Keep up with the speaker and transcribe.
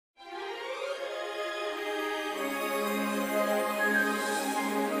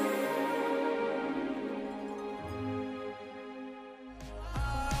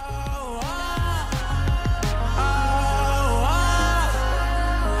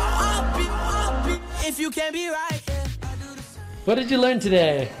can't be right. What did you learn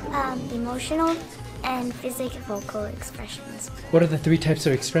today? Emotional and physical expressions. What are the 3 types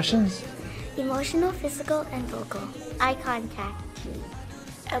of expressions? Emotional, physical, and vocal. Eye contact.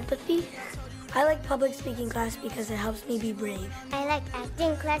 Empathy. I like public speaking class because it helps me be brave. I like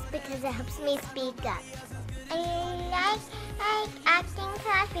acting class because it helps me speak up. I like acting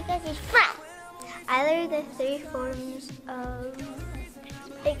class because it's fun. I learned the 3 forms of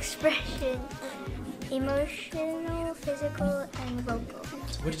expression: emotional, physical, and vocal.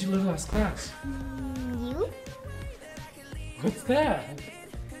 What did you learn last class? You? What's that?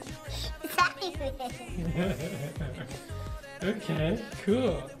 Silence. Okay,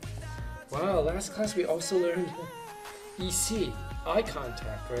 cool. Wow, last class we also learned EC, eye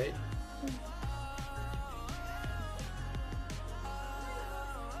contact, right?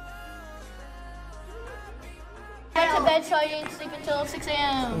 Go to bed so you didn't sleep until 6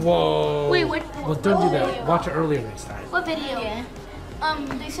 a.m. Whoa. Wait, what? Well, don't do that. Watch it earlier next time. What video? Yeah.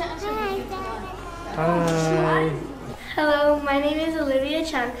 They sent us a video. Hi. Hello, my name is Olivia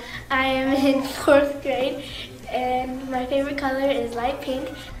Chung. I am in 4th grade and my favorite color is light pink.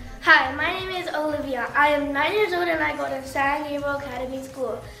 Hi, my name is Olivia. I am 9 years old and I go to San Gabriel Academy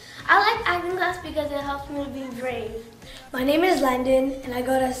School. I like acting class because it helps me to be brave. My name is Landon and I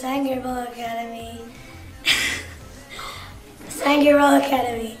go to San Gabriel Academy. San Gabriel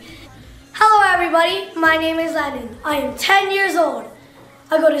Academy. Hello everybody, my name is Landon. I am 10 years old.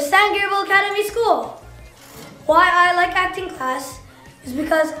 I go to San Gabriel Academy School. Why I like acting class is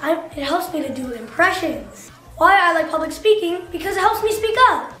because it helps me to do impressions. Why I like public speaking, because it helps me speak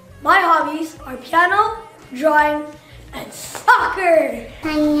up. My hobbies are piano, drawing, and soccer.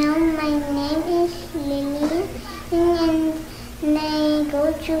 Hello, my name is Lily, and I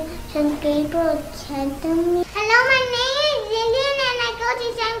go to San Gabriel Academy. Hello, my name is Lillian, and I go to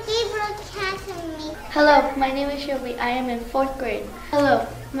San Gabriel Academy. Hello, my name is Shelby. I am in 4th grade. Hello,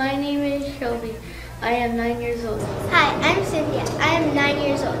 my name is Shelby. I am 9 years old. Hi, I'm Cynthia. I am 9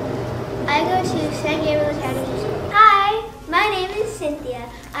 years old. I go to San Gabriel Academy School. Hi, my name is Cynthia.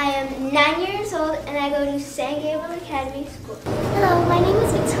 I am 9 years old and I go to San Gabriel Academy School. Hello, my name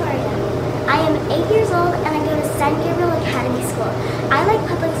is Victoria. I am 8 years old and I go to San Gabriel Academy School. I like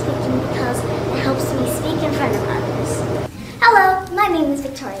public speaking because it helps me speak in front of others. Hello, my name is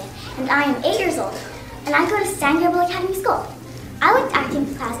Victoria and I am 8 years old and I go to San Gabriel Academy School. I like acting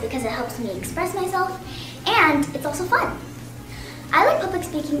class because it helps me express myself and it's also fun. I like public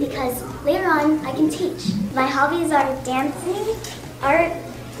speaking because later on I can teach. My hobbies are dancing, art,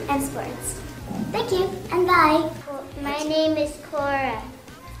 and sports. Thank you and bye. My name is Cora.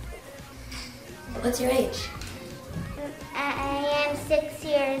 What's your age? I am 6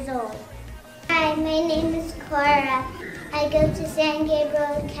 years old. Hi, my name is Cora. I go to San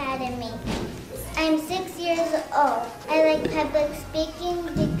Gabriel Academy. I'm 6 years old. I like public speaking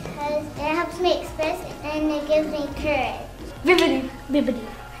because it helps me express and it gives me courage. Bibbidi, bibbidi,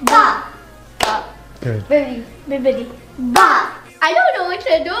 Bop! Good. bibbidi, bibbidi. Bop! I don't know what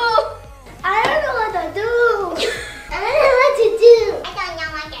to do. I don't know what to do. I don't know what to do. I don't know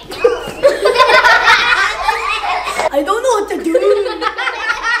what to do. I don't know what to do.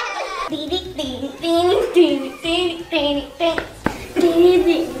 Ding, ding, ding, ding, ding, ding, ding, ding. Ding,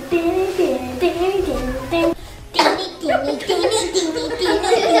 ding, ding, ding, ding, ding, ding. Ding, ding, ding,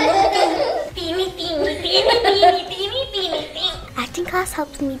 ding, ding, ding, ding. Acting class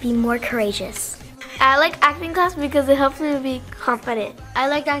helps me be more courageous. I like acting class because it helps me to be confident. I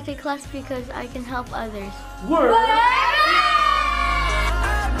like acting class because I can help others. Word.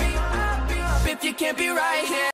 If you can't be right.